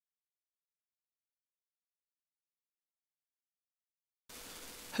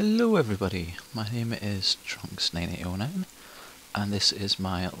Hello everybody, my name is Trunks9809 and this is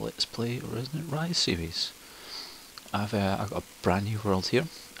my Let's Play Resonant Rise series. I've got a brand new world here.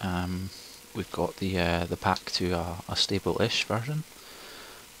 We've got the pack to a stable-ish version,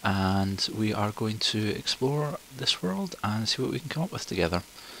 and we are going to explore this world and see what we can come up with together.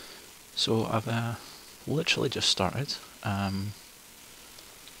 So I've literally just started. I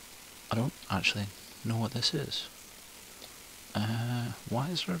don't actually know what this is. Why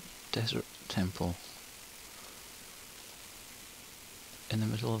is there a desert temple in the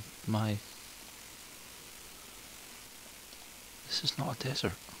middle of my... This is not a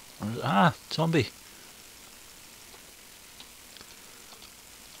desert. Ah! Zombie!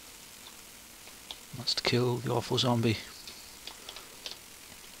 Must kill the awful zombie.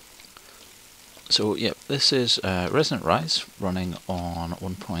 So, yep, this is Resonant Rise running on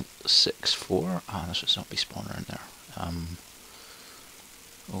 1.64. Ah, there's a zombie spawner in there.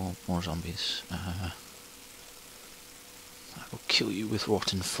 Oh, more zombies. I will kill you with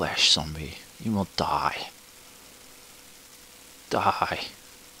rotten flesh, zombie. You will die. Die.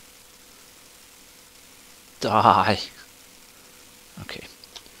 Die. Okay.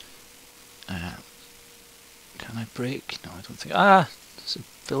 Can I break? No, I don't think. Ah! It's a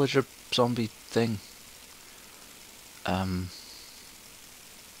villager zombie thing. Right.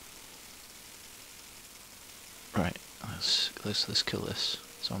 Let's kill this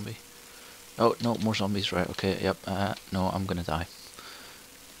zombie. Oh no, more zombies. Right. Okay. Yep. No, I'm gonna die.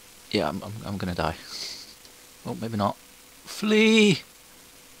 Yeah, I'm gonna die. Oh, maybe not. Flee!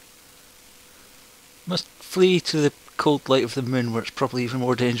 Must flee to the cold light of the moon, where it's probably even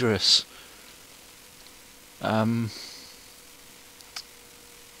more dangerous.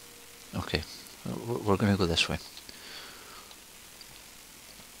 Okay, we're gonna go this way.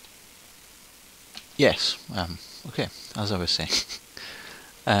 Yes. Okay. As I was saying,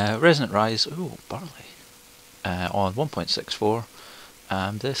 Resonant Rise. Ooh, barley. On 1.64.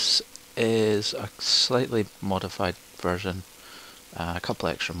 This is a slightly modified version. A couple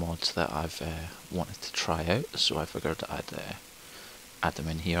extra mods that I've wanted to try out, so I figured I'd add them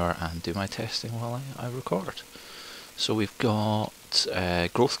in here and do my testing while I record. So we've got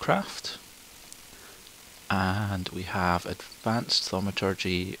Growthcraft, and we have Advanced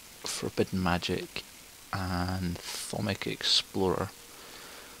Thaumaturgy, Forbidden Magic, and Thaumic Explorer.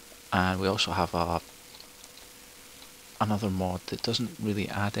 And we also have another mod that doesn't really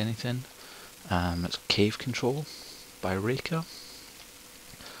add anything. It's Cave Control by Reka,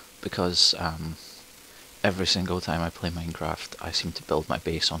 because every single time I play Minecraft I seem to build my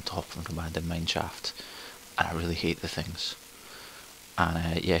base on top of an abandoned mineshaft, and I really hate the things.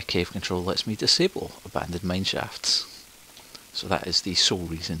 And yeah, Cave Control lets me disable abandoned mineshafts, so that is the sole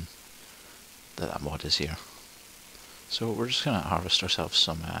reason that mod is here. So we're just going to harvest ourselves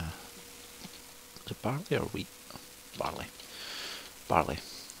some, is it barley or wheat? Barley. Barley.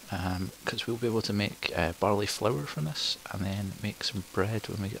 Because we'll be able to make barley flour from this, and then make some bread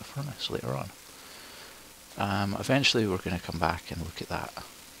when we get a furnace later on. Eventually we're going to come back and look at that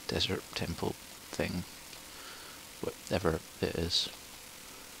desert temple thing, whatever it is.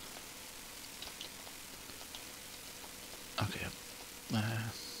 Okay.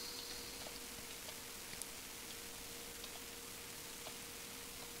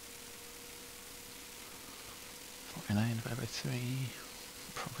 49 divided by 3.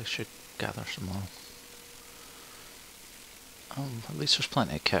 Probably should gather some more. At least there's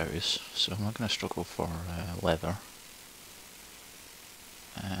plenty of cows, so I'm not going to struggle for leather.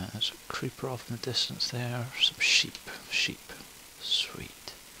 There's a creeper off in the distance there. Some sheep. Sheep.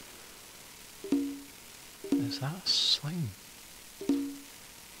 Sweet. Is that slime?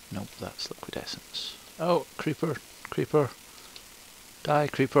 Nope, that's liquid essence. Oh, creeper. Creeper. Die,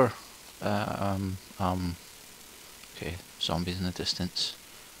 creeper. Okay, zombies in the distance.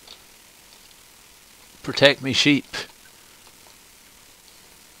 Protect me, sheep.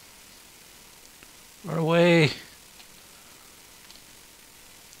 Run away.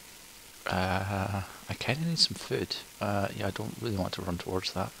 I kind of need some food. Yeah, I don't really want to run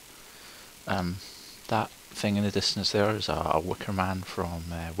towards that. That thing in the distance there is a wicker man from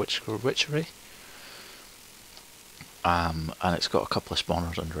Witchery. And it's got a couple of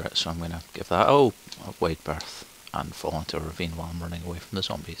spawners under it, so I'm going to give that a wide berth and fall into a ravine while I'm running away from the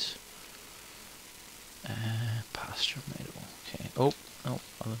zombies. Pasture meadow. Okay. Oh, no,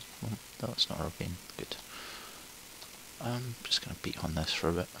 that's not a ravine. Good. I'm just going to beat on this for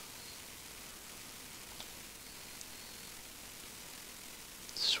a bit.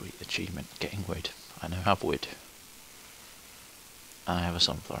 Sweet achievement, getting wood. I now have wood. And I have a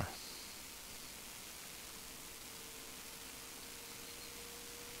sunflower.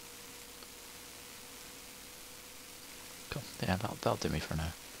 Yeah, that'll do me for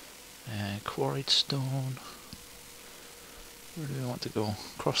now. Quarried stone. Where do we want to go?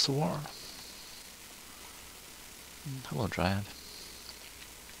 Across the water? Hello, Dryad.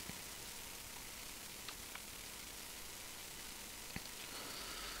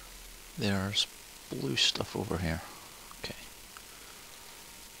 There's blue stuff over here. Okay.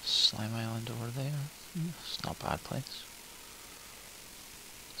 Slime Island over there. It's not a bad place.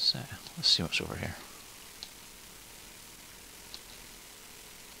 So, let's see what's over here.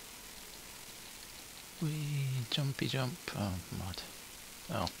 Wee, jumpy jump. Oh, mud.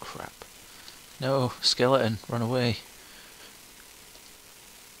 Oh, crap. No, skeleton, run away.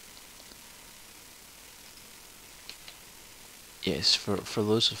 Yes, for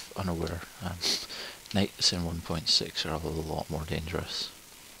those of unaware, nights in 1.6 are a lot more dangerous.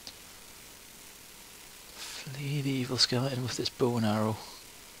 Flee the evil skeleton with its bow and arrow.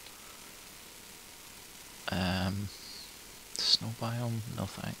 Snow biome, no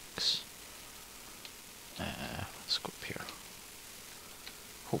thanks. Let's go up here.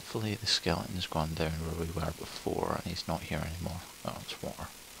 Hopefully the skeleton's gone down where we were before and he's not here anymore. Oh, it's water.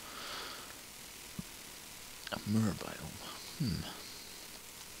 A moor biome.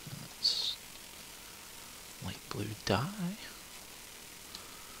 That's light blue dye.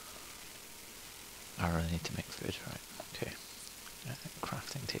 I really need to make food, right? Okay.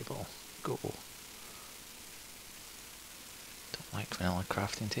 Crafting table. Go. Don't like vanilla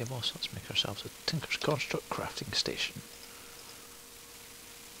crafting tables, so let's make ourselves a Tinker's Construct crafting station.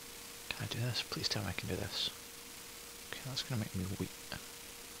 Can I do this? Please tell me I can do this. Okay, that's going to make me wheat.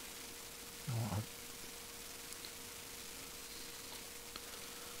 No,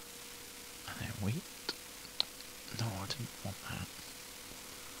 and then wheat. No, I didn't want that.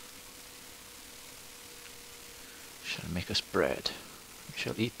 Shall make us bread. We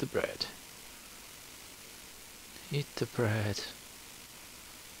shall eat the bread. Eat the bread.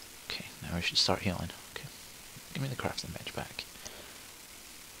 Okay, now we should start healing. Okay, give me the crafting bench back.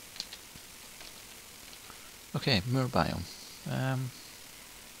 Okay, moor biome.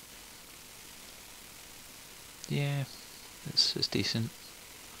 Yeah, this is decent.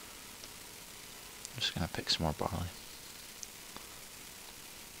 I'm just gonna pick some more barley.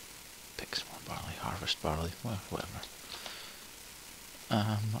 Pick some more barley, harvest barley, well, whatever.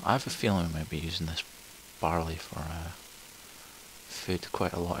 I have a feeling we might be using this barley for food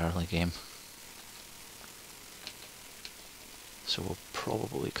quite a lot early game. So we'll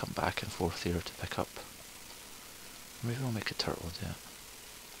probably come back and forth here to pick up. Maybe we'll make a turtle do it.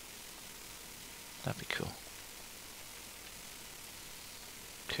 That'd be cool.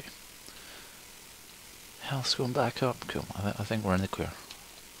 Okay. Health's going back up. Cool. I think we're in the clear.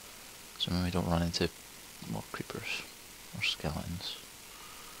 So maybe we don't run into more creepers or skeletons.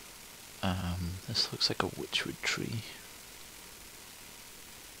 This looks like a witchwood tree.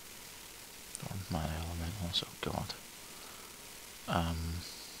 Or mana elementals, oh god.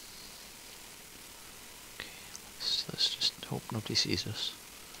 Okay, let's just hope nobody sees us.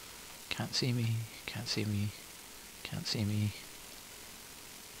 Can't see me, can't see me, can't see me.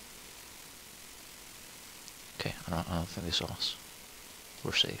 Okay, I don't think they saw us.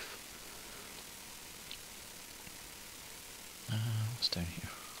 We're safe. What's down here?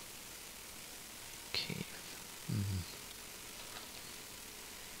 Cave.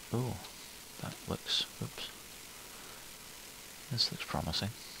 Oh, that looks, oops. This looks promising.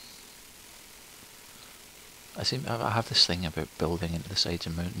 I have this thing about building into the sides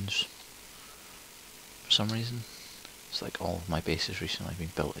of mountains. For some reason. It's like all of my bases recently have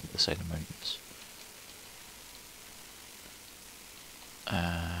been built into the side of mountains.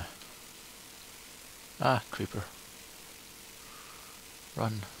 Creeper.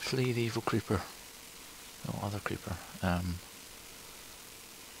 Run, flee the evil creeper. No, other creeper.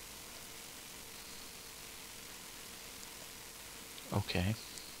 Okay.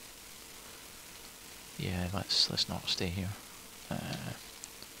 Yeah, let's not stay here.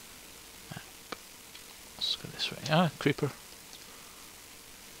 Let's go this way. Creeper.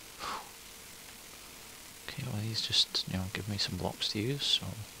 Okay, well these just, give me some blocks to use, so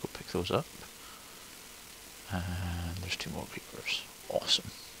I'll go pick those up. And there's 2 more creepers.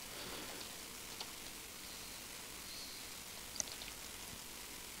 Awesome.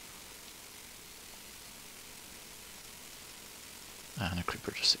 And a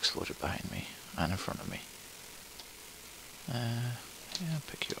creeper just exploded behind me and in front of me. Yeah, I'll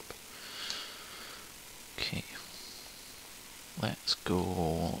pick you up. Okay. Let's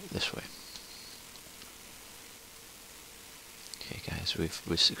go this way. Okay guys,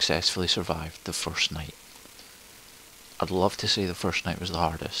 we've successfully survived the first night. I'd love to say the first night was the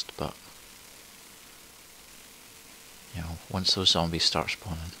hardest, but You know, once those zombies start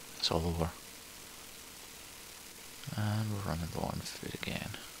spawning, it's all over. And we're running low on food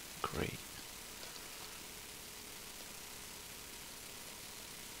again. Great.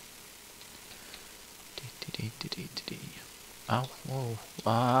 Ow, whoa,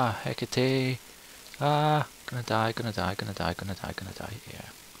 ah, Hecate. Ah, gonna die, gonna die, gonna die, gonna die, gonna die, yeah.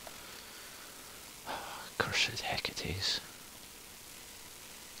 Cursed Hecates.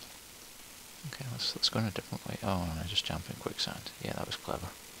 Okay, let's go in a different way. Oh, no, I just jump in quicksand. Yeah, that was clever.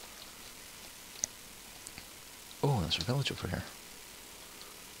 Oh, there's a village over here.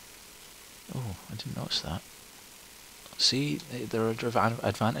 Oh, I didn't notice that. See, there are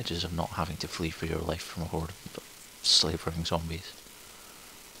advantages of not having to flee for your life from a horde of slavering zombies.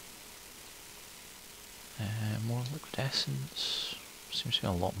 More liquid essence. Seems to be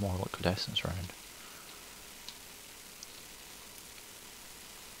a lot more liquid essence around.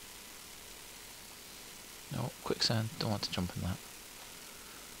 No, quicksand, don't want to jump in that.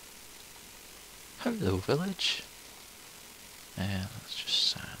 Hello, village. That's just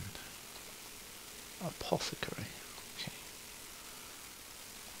sand. Apothecary. Okay.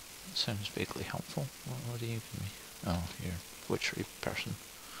 That sounds vaguely helpful. What do you give me? Oh, you're a witchery person.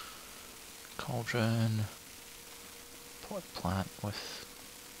 Cauldron. Pot plant with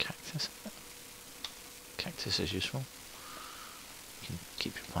cactus. Cactus is useful. You can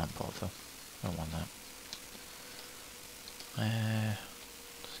keep your plant pot though. I don't want that.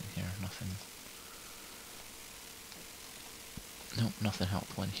 What's in here? Nothing. Nope, nothing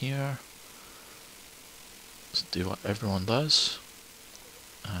helpful in here. Let's do what everyone does.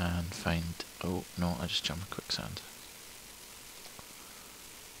 And find... Oh, no, I just jumped in quicksand.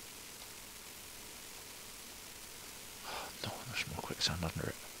 Oh, no, there's more quicksand under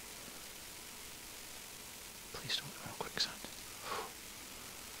it. Please don't be more quicksand.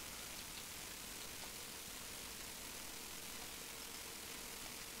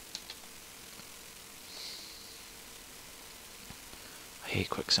 I hate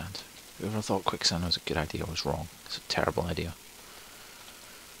quicksand. Whoever thought quicksand was a good idea was wrong. It's a terrible idea.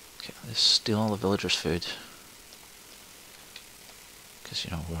 Okay, let's steal all the villagers' food. Because,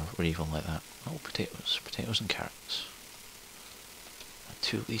 you know, we're evil like that. Oh, potatoes. Potatoes and carrots. My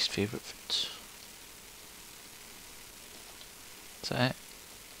two least favourite foods. Is that it?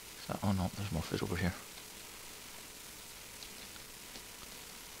 Is that, oh no, there's more food over here.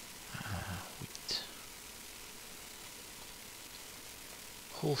 Wheat.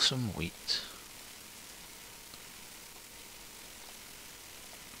 Wholesome wheat.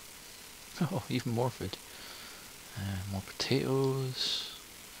 Oh, even more food. More potatoes.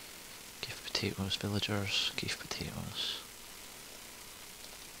 Give potatoes, villagers. Give potatoes.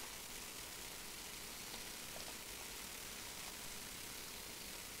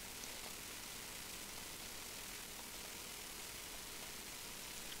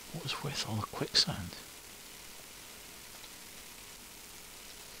 What was with all the quicksand?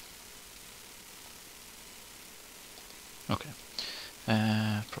 Okay.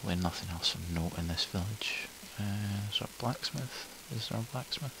 Probably nothing else of note in this village. Is there a blacksmith? Is there a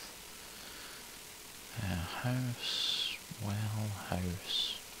blacksmith? House, well,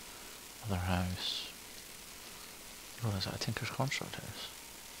 house, other house. Oh, is that a Tinker's Construct house?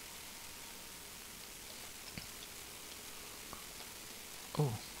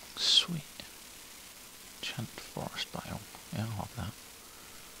 Oh, sweet. Chant forest biome. Yeah, I'll have that.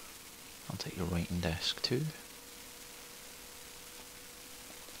 I'll take your writing desk too.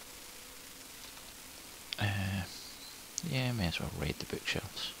 Yeah, may as well raid the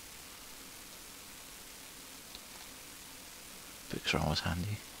bookshelves. Books are always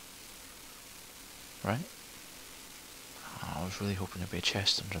handy. Right? Oh, I was really hoping there'd be a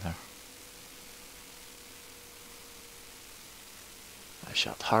chest under there. I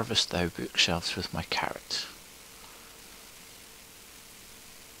shall harvest thou bookshelves with my carrot.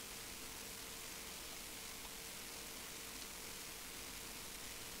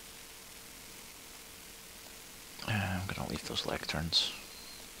 I'm gonna leave those lecterns.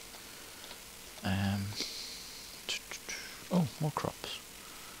 Oh, more crops.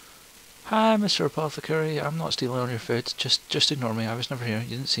 Hi, Mr. Apothecary. I'm not stealing all your food. Just ignore me. I was never here.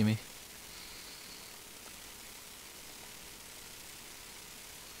 You didn't see me.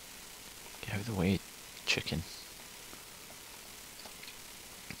 Get out of the way, chicken.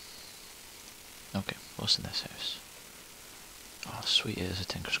 Okay, what's in this house? Oh, sweet, it is a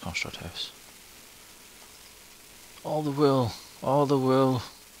Tinker's Construct house. All the wool. All the wool.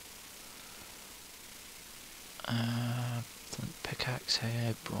 Flint pickaxe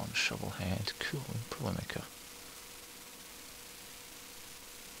head, bronze shovel head. Cool, we'll probably make a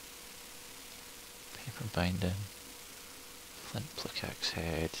paper binding. Flint pickaxe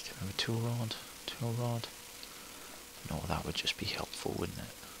head. Do you have a tool rod? Tool rod? No, that would just be helpful, wouldn't it?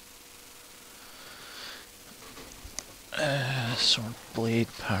 Sword blade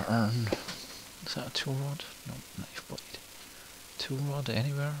pattern. Is that a tool rod? No, knife blade. Tool rod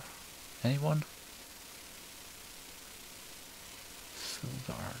anywhere? Anyone? Full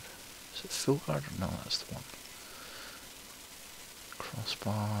guard. Is it full guard? No, that's the one.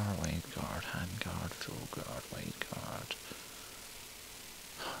 Crossbar, wide guard, hand guard, full guard, wide guard.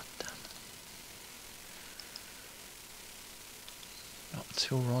 Oh, damn. Not a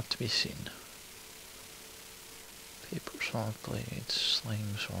tool rod to be seen. Paper sword blade,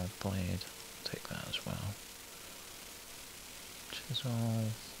 slime sword blade. Take that as well.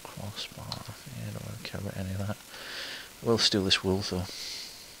 Chisel, crossbar. Yeah, I don't really care about any of that. I will steal this wool though.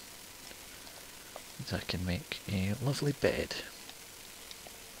 I can make a lovely bed.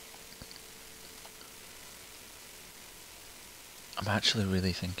 I'm actually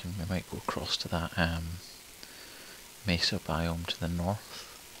really thinking we might go across to that mesa biome to the north.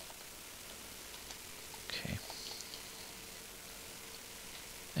 Okay.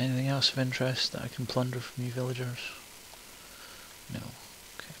 Anything else of interest that I can plunder from you villagers? No.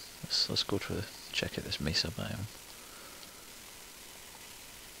 Okay. Let's go to check out this mesa biome.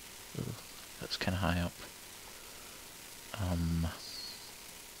 Ooh, that's kind of high up.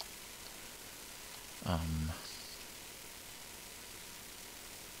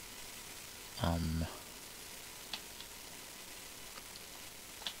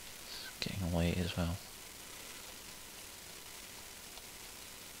 It's getting late as well.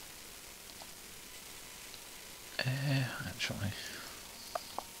 Actually.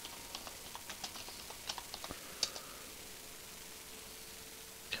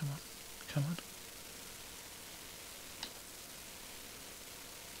 Come on, come on.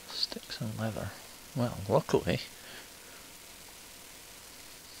 Sticks and leather. Well, luckily.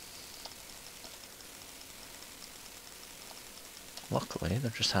 Luckily,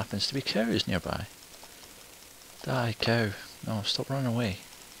 there just happens to be cows nearby. Die, cow. No, stop running away.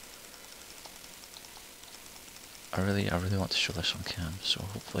 I really want to show this on cam, so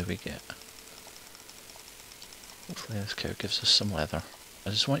hopefully this cow gives us some leather. I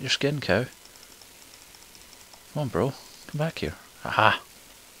just want your skin, cow. Come on, bro. Come back here. Aha!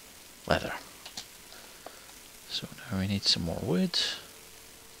 Leather. So now we need some more wood.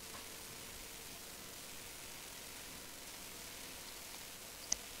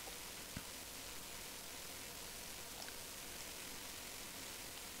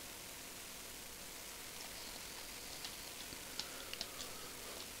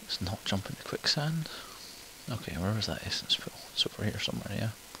 Let's not jump into quicksand. Okay, where was that essence pool? It's over here somewhere, yeah.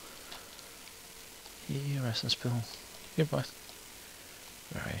 Here, essence pool. Here, boy.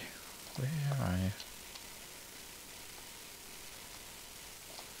 Where are you? Where are you?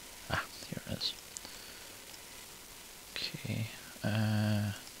 Ah, here it is. Okay,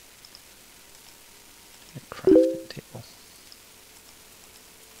 crafting table.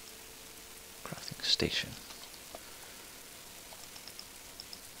 Crafting station.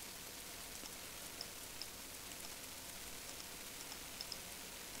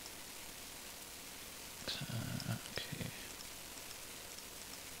 Okay.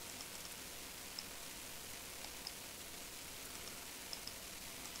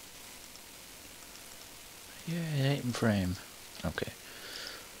 Yeah, item frame. Okay.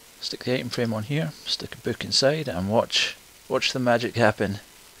 Stick the item frame on here, stick a book inside, and watch the magic happen.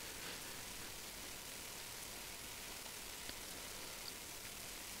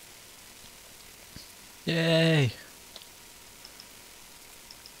 Yay!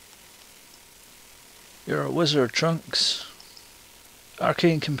 You're a wizard, Trunks.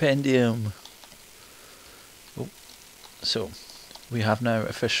 Arcane Compendium. Oh, so we have now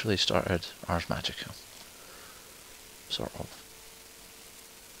officially started Ars Magica. Sort of.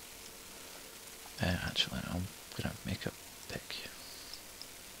 Actually, I'm gonna make a pick.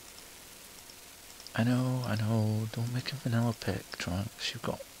 I know, don't make a vanilla pick, Trunks. You've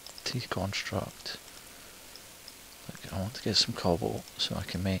got T-construct. Like, I want to get some cobble so I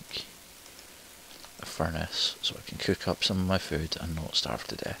can make a furnace so I can cook up some of my food and not starve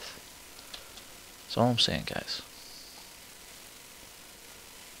to death. That's all I'm saying, guys.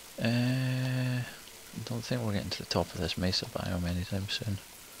 I don't think we're getting to the top of this mesa biome anytime soon.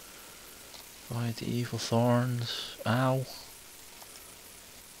 Avoid the evil thorns. Ow.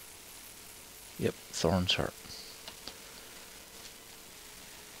 Yep, thorns hurt.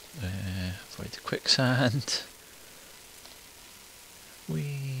 Avoid the quicksand.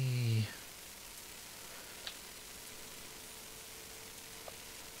 Whee.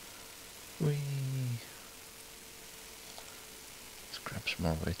 Whee. some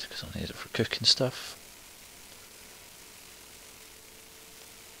more wood because I'll need it for cooking stuff.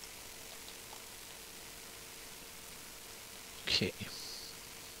 Okay,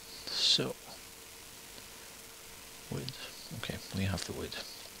 so wood. Okay, we have the wood.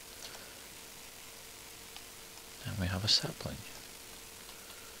 And we have a sapling.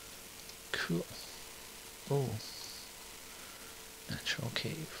 Cool. Oh, natural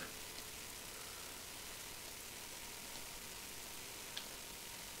cave.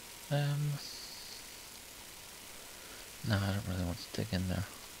 No, I don't really want to dig in there.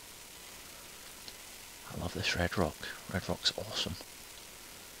 I love this red rock. Red rock's awesome.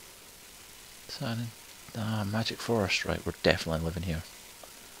 Magic forest, right, we're definitely living here.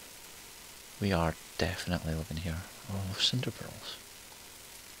 We are definitely living here. Oh, cinder pearls.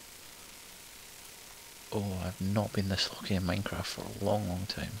 Oh, I've not been this lucky in Minecraft for a long, long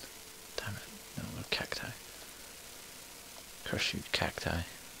time. Damn it. No, they're cacti. Curse you, cacti.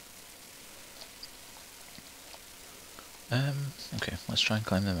 Okay, let's try and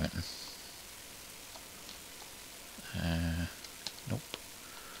climb the mountain. Nope.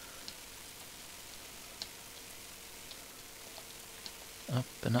 Up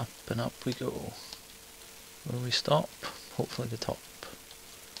and up and up we go. Where do we stop? Hopefully the top.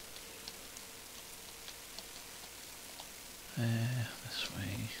 This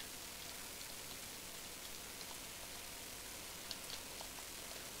way.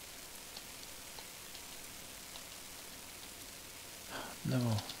 No,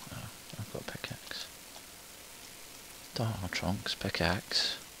 I've got a pickaxe. Trunks,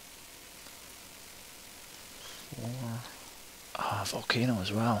 pickaxe. 4. Volcano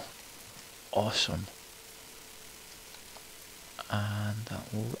as well. Awesome. And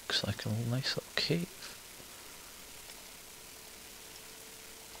that looks like a nice little cave.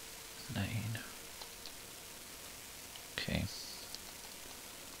 9. Okay.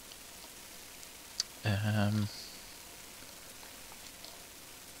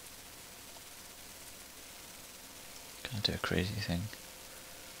 Gonna do a crazy thing.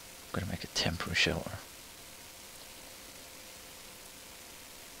 I'm gonna make a temporary shelter.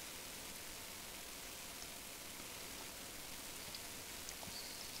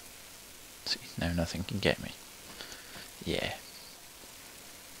 See, now nothing can get me. Yeah.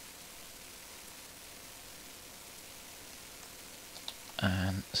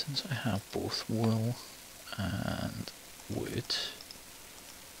 And since I have both wool and wood,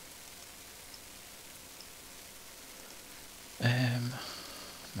 I'm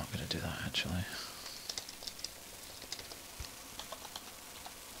not going to do that actually.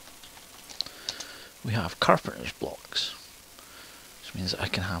 We have carpenter's blocks, which means I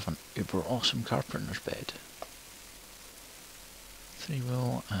can have an uber awesome carpenter's bed. 3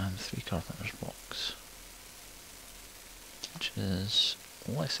 wool and 3 carpenter's blocks, which is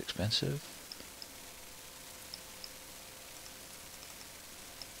less expensive.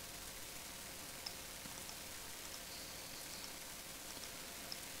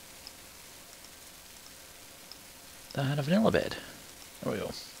 And a vanilla bed. There we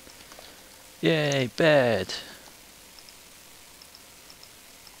go. Yay, bed!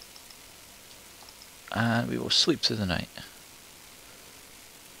 And we will sleep through the night.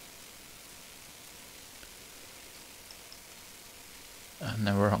 And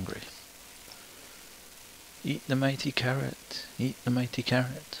now we're hungry. Eat the mighty carrot. Eat the mighty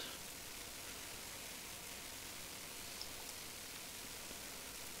carrot.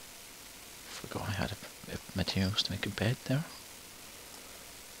 Forgot I had materials to make a bed there.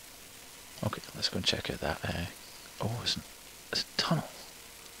 Okay, let's go and check out that. Oh, it's a tunnel.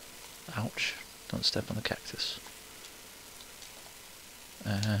 Ouch! Don't step on the cactus.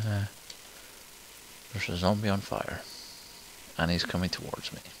 There's a zombie on fire, and he's coming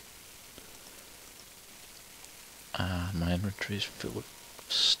towards me. My inventory is full of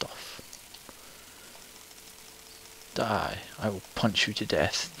stuff. Die! I will punch you to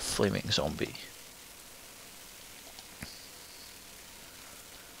death, flaming zombie.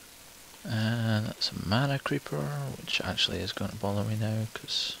 And that's a mana creeper, which actually is going to bother me now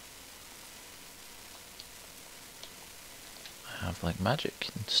because I have like magic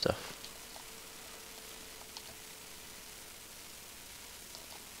and stuff.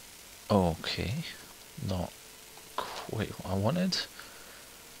 Okay, not quite what I wanted.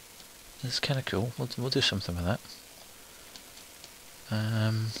 It's kind of cool. We'll do something with that.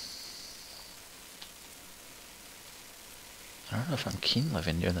 I don't know if I'm keen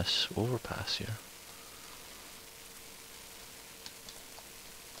living near this overpass here.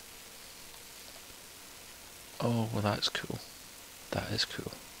 Oh, well that's cool. That is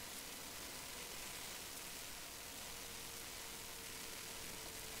cool.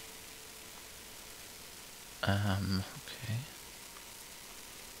 Okay.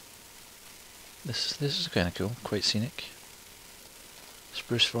 This is kind of cool, quite scenic.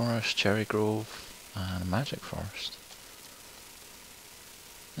 Spruce forest, cherry grove, and a magic forest.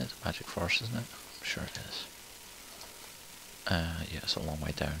 It's a magic forest, isn't it? I'm sure it is. Yeah, it's a long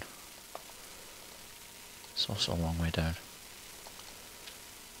way down. It's also a long way down.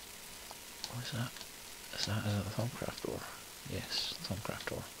 What is that? Is that the Thaumcraft door? Yes, Thaumcraft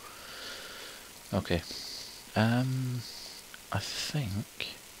door. Okay. I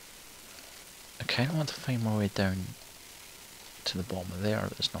think I kind of want to find my way down to the bottom of there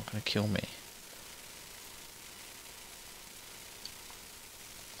that's not going to kill me.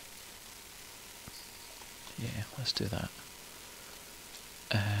 Yeah, let's do that.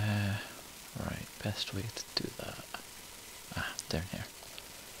 Right, best way to do that. Ah, down here.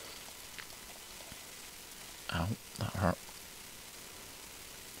 Ow, that hurt.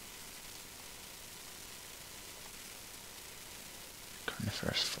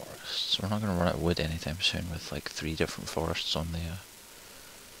 Carnivorous forests. So we're not going to run out of wood anytime soon with like 3 different forests on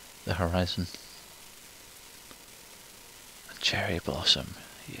the horizon. A cherry blossom,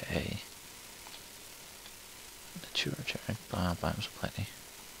 yay. Mature cherry biomes aplenty.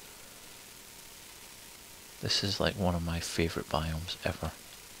 This is like one of my favourite biomes ever.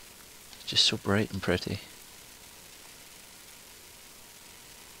 It's just so bright and pretty.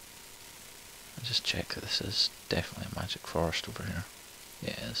 I'll just check that this is definitely a magic forest over here.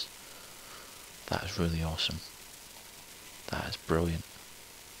 Yeah, it is. That is really awesome. That is brilliant.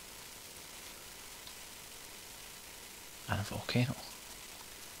 And a volcano.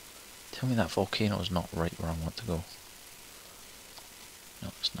 Tell me that volcano is not right where I want to go. No,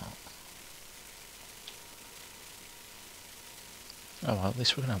 it's not. Oh well, at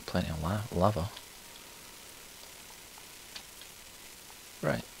least we're going to have plenty of lava.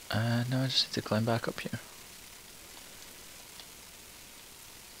 Right, now I just need to climb back up here.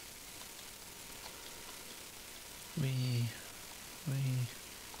 Wee.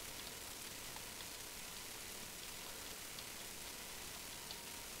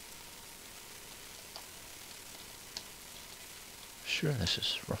 Sure, this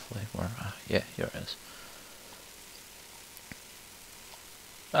is roughly where. Yeah, here it is.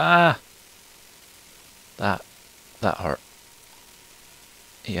 Ah! That hurt.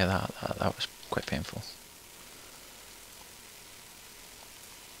 Yeah, that was quite painful.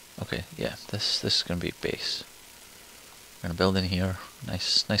 Okay, yeah, this is gonna be base. We're gonna build in here.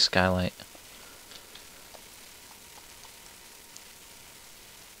 Nice skylight.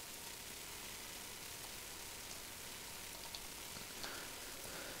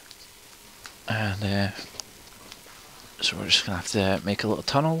 And so we're just gonna have to make a little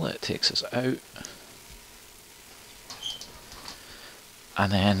tunnel that takes us out,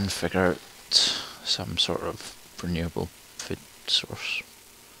 and then figure out some sort of renewable food source.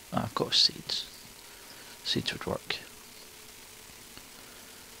 Of course, seeds. Seeds would work.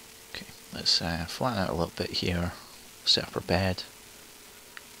 Okay, let's flatten out a little bit here, set up our bed,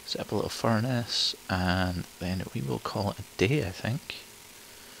 set up a little furnace, and then we will call it a day, I think.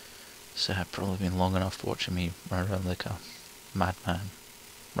 So I've probably been long enough watching me run around like a madman,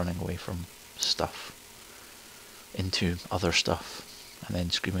 running away from stuff into other stuff, and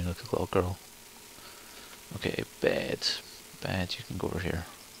then screaming like a little girl. Okay, bed, you can go over here.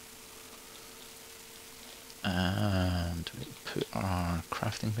 And we put our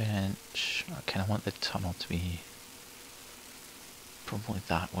crafting bench. I kind of want the tunnel to be probably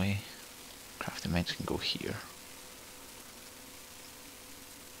that way. Crafting bench can go here.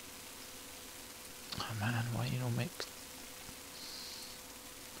 Oh man, why you don't make?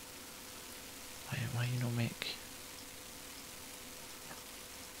 Why you don't make?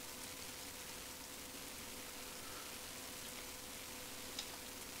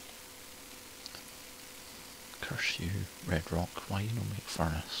 Curse you, Red Rock. Why you don't make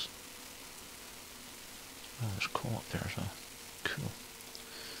furnace? Oh, there's coal up there as well. Cool.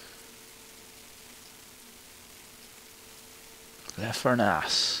 The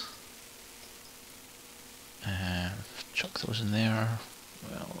furnace. Chuck those in there.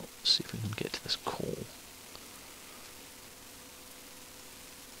 Well, let's see if we can get to this coal.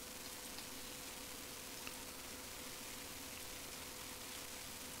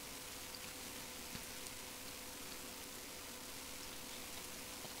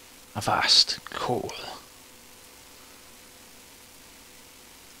 Avast coal.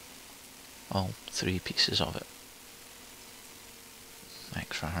 All 3 pieces of it.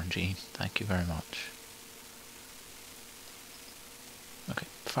 Extra RNG, thank you very much. Okay,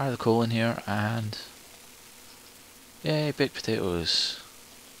 fire the coal in here and... Yay, baked potatoes.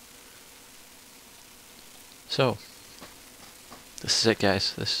 So, this is it,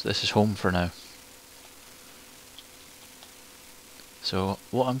 guys. This is home for now. So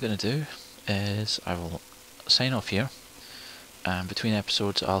what I'm going to do is I will sign off here. Between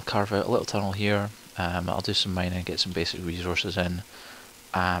episodes I'll carve out a little tunnel here. I'll do some mining, get some basic resources in.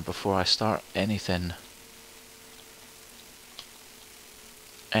 Before I start anything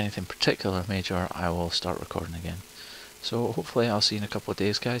particular major, I will start recording again. So hopefully I'll see you in a couple of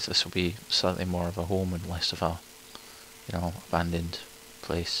days, guys. This will be slightly more of a home and less of a, abandoned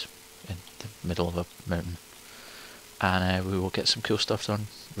place in the middle of a mountain. And we will get some cool stuff done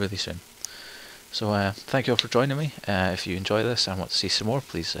really soon. So thank you all for joining me. If you enjoy this and want to see some more,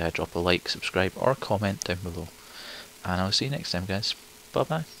 please drop a like, subscribe or comment down below. And I'll see you next time, guys. Bye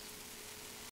bye.